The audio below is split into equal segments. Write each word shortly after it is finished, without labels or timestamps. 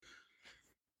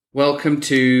Welcome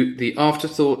to the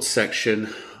afterthoughts section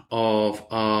of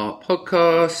our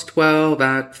podcast. Well,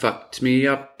 that fucked me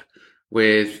up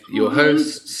with your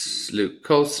hosts, Luke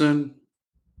Colson.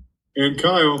 And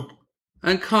Kyle.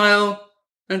 And Kyle.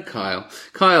 And Kyle.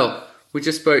 Kyle, we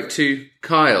just spoke to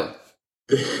Kyle.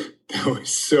 That was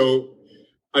so...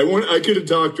 I could have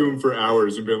talked to him for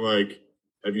hours and been like,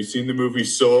 have you seen the movie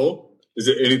Soul? Is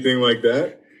it anything like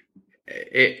that?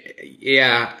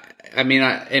 Yeah. I mean,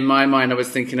 in my mind, I was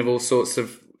thinking of all sorts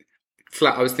of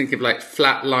I was thinking of like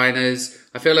Flatliners.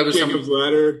 I feel like it was Jacob's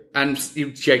Ladder. And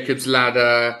Jacob's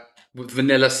Ladder, with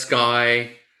Vanilla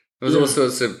Sky. There was all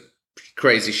sorts of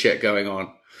crazy shit going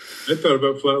on. I thought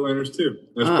about Flatliners too.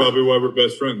 That's probably why we're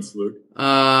best friends, Luke.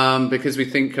 Because we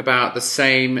think about the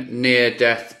same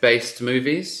near-death based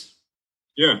movies.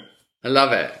 Yeah. I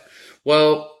love it.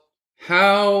 Well,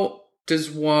 how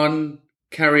does one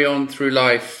carry on through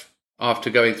life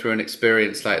after going through an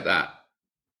experience like that?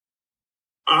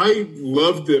 I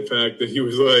loved the fact that he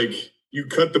was like, you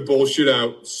cut the bullshit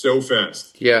out so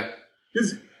fast. Yeah.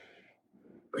 Because,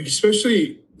 like,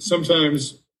 especially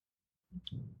sometimes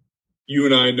you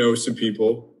and I know some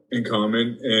people in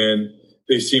common, and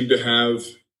they seem to have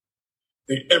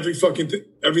like,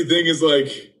 everything is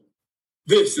like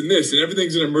this, and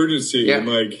everything's an emergency. Yeah, and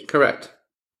like, correct.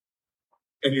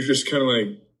 And you're just kind of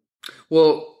like,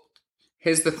 well,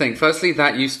 here's the thing. Firstly,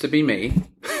 that used to be me.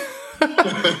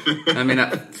 I mean,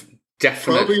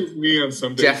 probably me on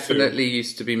some days definitely too.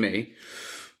 Used to be me,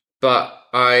 but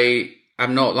I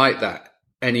am not like that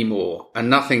anymore, and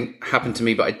nothing happened to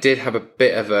me, but I did have a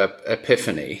bit of a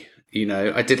epiphany. You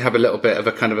know, I did have a little bit of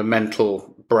a kind of a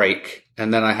mental break,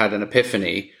 and then I had an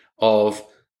epiphany of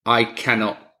I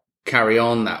cannot carry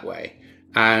on that way.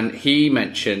 And he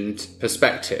mentioned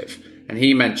perspective, and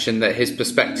he mentioned that his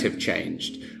perspective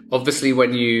changed. Obviously,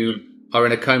 when you are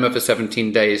in a coma for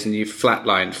 17 days and you've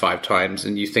flatlined 5 times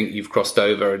and you think you've crossed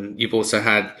over, and you've also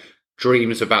had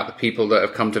dreams about the people that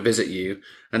have come to visit you,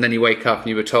 and then you wake up and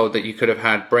you were told that you could have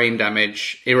had brain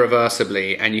damage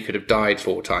irreversibly and you could have died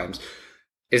 4 times,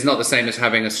 is not the same as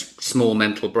having a small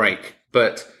mental break.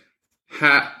 But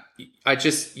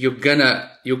you're gonna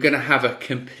have a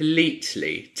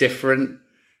completely different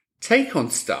take on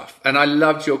stuff. And I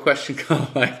loved your question, Carl.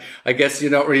 Like, I guess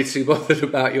you're not really too bothered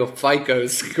about your FICO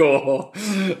score.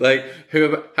 Like,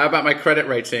 how about my credit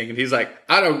rating? And he's like,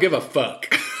 I don't give a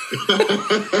fuck.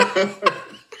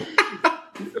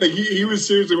 He was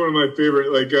seriously one of my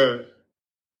favorite. Like,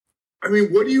 I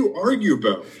mean, what do you argue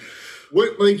about?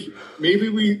 What, like, maybe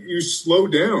you slow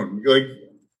down. Like,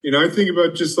 you know, I think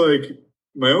about just like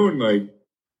my own, like,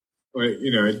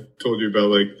 you know, I told you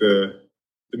about like the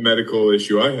medical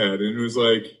issue I had, and it was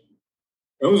like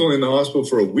I was only in the hospital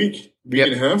for a week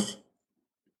and a half,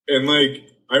 and like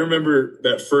I remember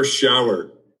that first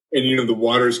shower, and you know the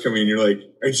water's coming, and you're like,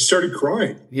 I just started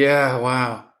crying. Yeah,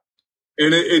 wow.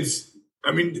 And it's,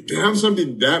 I mean, to have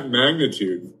something that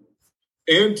magnitude,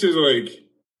 and to like,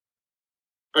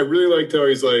 I really liked how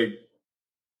he's like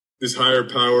this higher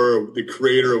power, or the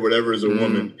creator, or whatever, is a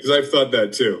woman, because I've thought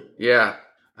that too. Yeah.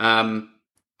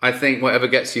 I think whatever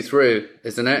gets you through,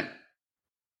 isn't it?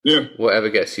 Yeah. Whatever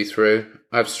gets you through.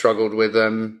 I've struggled with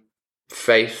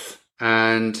faith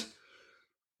and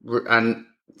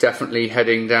definitely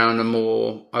heading down a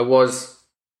more...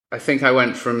 I think I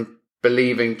went from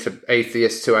believing to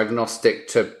atheist to agnostic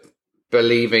to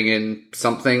believing in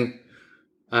something.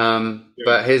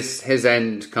 But his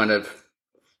end kind of...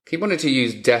 He wanted to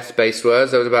use death-based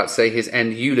words. I was about to say his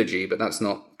end eulogy, but that's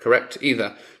not correct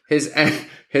either. His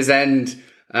end...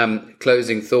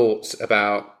 closing thoughts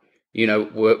about, you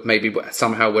know, maybe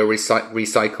somehow we're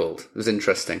recycled. It was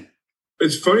interesting.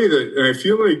 It's funny that, and I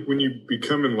feel like when you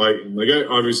become enlightened, like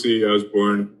I was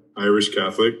born Irish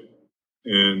Catholic,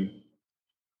 and,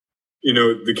 you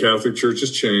know, the Catholic Church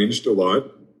has changed a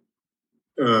lot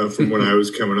from when I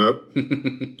was coming up.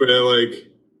 But I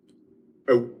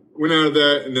went out of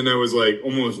that, and then I was like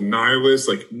almost nihilist,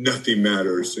 like nothing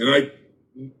matters. And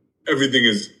everything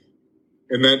is...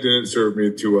 And that didn't serve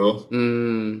me too well.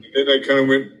 And then I kind of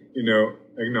went, you know,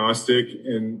 agnostic.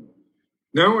 And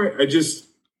now I just,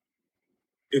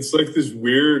 it's like this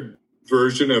weird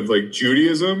version of like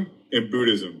Judaism and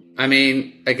Buddhism. I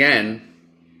mean, again,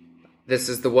 this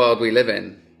is the world we live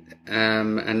in.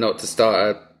 And not to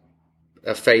start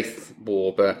a faith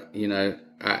war, but, you know,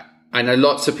 I know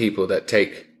lots of people that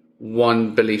take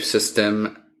one belief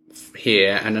system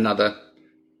here and another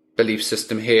belief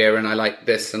system here, and I like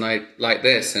this and I like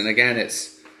this. And again,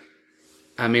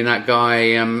 I mean, that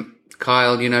guy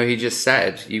Kyle, you know, he just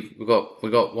said we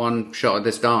got one shot at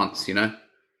this dance, you know.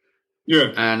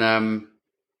 Yeah. And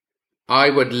I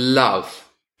would love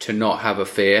to not have a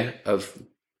fear of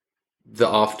the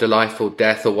afterlife or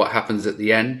death or what happens at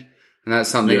the end. And that's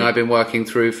something I've been working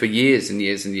through for years and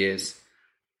years and years,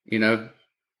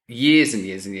 years and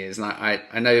years and years. And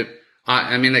I know,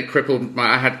 it crippled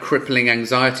I had crippling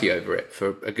anxiety over it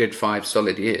for a good 5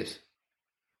 solid years.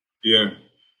 Yeah.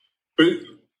 But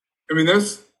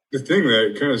that's the thing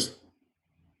that kind of,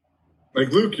 like,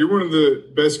 Luke, you're one of the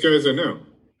best guys I know.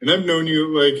 And I've known you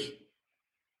like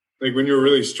when you were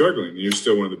really struggling, you're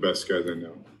still one of the best guys I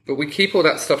know. But we keep all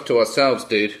that stuff to ourselves,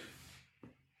 dude.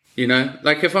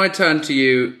 Like if I turned to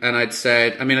you and I'd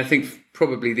said, I think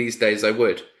probably these days I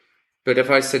would. But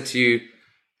if I said to you,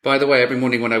 by the way, every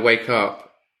morning when I wake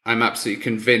up, I'm absolutely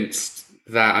convinced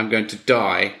that I'm going to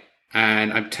die.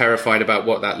 And I'm terrified about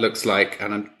what that looks like.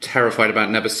 And I'm terrified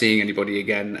about never seeing anybody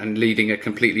again and leading a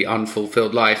completely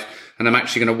unfulfilled life. And I'm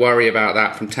actually going to worry about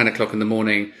that from 10 o'clock in the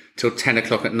morning till 10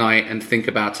 o'clock at night and think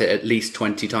about it at least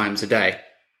 20 times a day.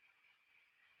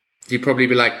 You'd probably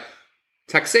be like,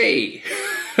 taxi.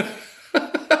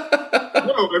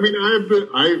 No,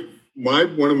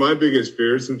 one of my biggest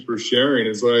fears, since we're sharing,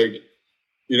 is like,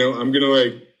 I'm going to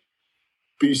like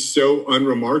be so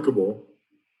unremarkable.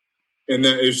 And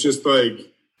that it's just like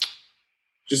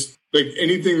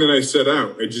anything that I set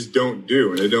out, I just don't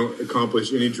do. And I don't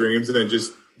accomplish any dreams. And I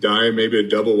just die maybe a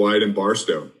double wide in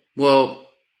Barstow. Well,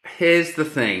 here's the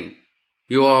thing.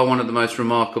 You are one of the most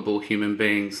remarkable human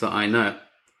beings that I know.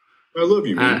 I love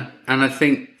you, man. And I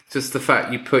think just the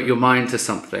fact you put your mind to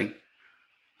something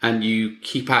and you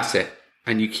keep at it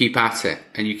and you keep at it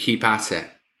and you keep at it,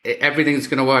 everything's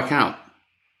going to work out.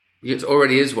 It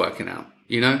already is working out,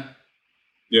 Yeah.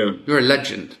 You're a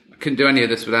legend. I couldn't do any of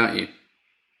this without you.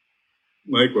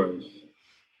 Likewise.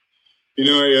 I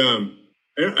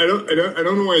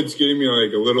don't know why it's getting me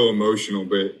like a little emotional,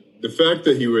 but the fact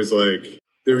that he was like,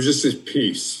 there was just this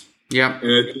peace. Yeah.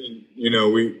 And I think,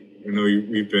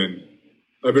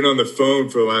 I've been on the phone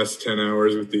for the last 10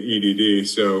 hours with the EDD.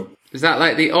 So is that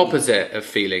like the opposite of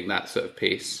feeling that sort of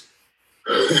peace?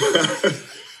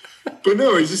 But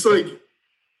no, it's just like,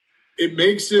 it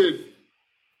makes it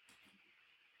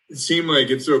seem like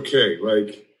it's okay.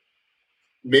 Like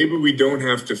maybe we don't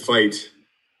have to fight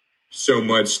so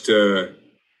much to,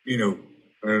 I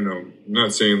don't know. I'm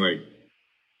not saying like,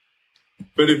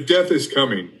 but if death is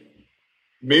coming,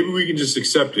 maybe we can just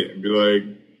accept it and be like,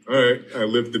 all right, I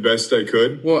lived the best I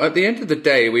could. Well, at the end of the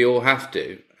day, we all have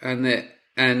to.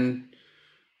 And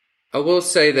I will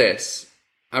say this.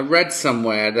 I read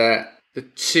somewhere that the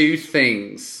 2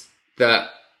 things that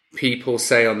people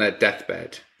say on their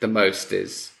deathbed the most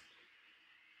is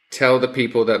tell the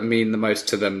people that mean the most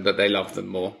to them that they love them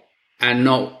more and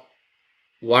not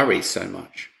worry so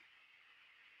much.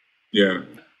 Yeah.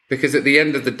 Because at the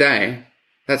end of the day,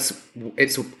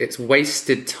 it's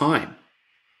wasted time.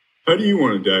 How do you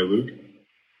want to die, Luke?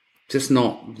 Just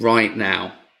not right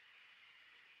now.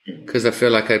 Because I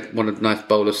feel like I want a nice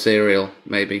bowl of cereal,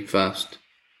 maybe, first.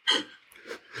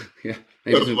 Yeah.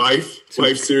 Life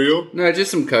cereal? No, just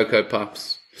some Cocoa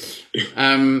Puffs.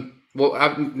 Well,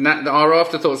 our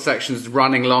afterthought section's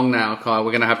running long now, Kyle.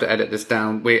 We're going to have to edit this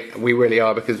down. We really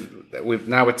are, because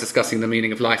we're discussing the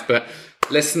meaning of life. But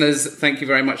listeners, thank you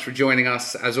very much for joining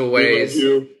us. As always,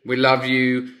 we love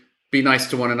you. Be nice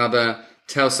to one another.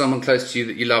 Tell someone close to you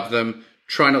that you love them.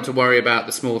 Try not to worry about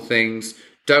the small things.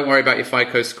 Don't worry about your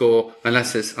FICO score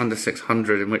unless it's under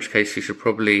 600, in which case you should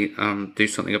probably do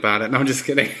something about it. No, I'm just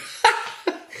kidding.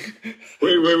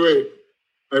 Wait.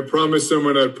 I promised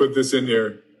someone I'd put this in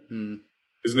here.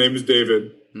 His name is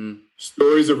David.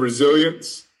 Stories of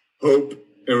resilience, hope,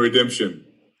 and redemption.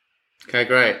 Okay,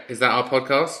 great. Is that our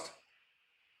podcast?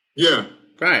 Yeah.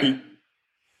 Great.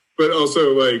 But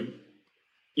also, like,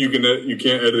 you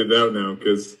can't edit it out now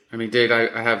because dude,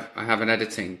 I have an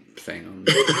editing thing on,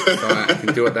 so I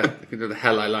can do what the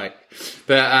hell I like.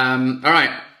 But all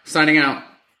right, signing out.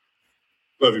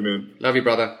 Love you, man. Love you,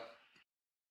 brother.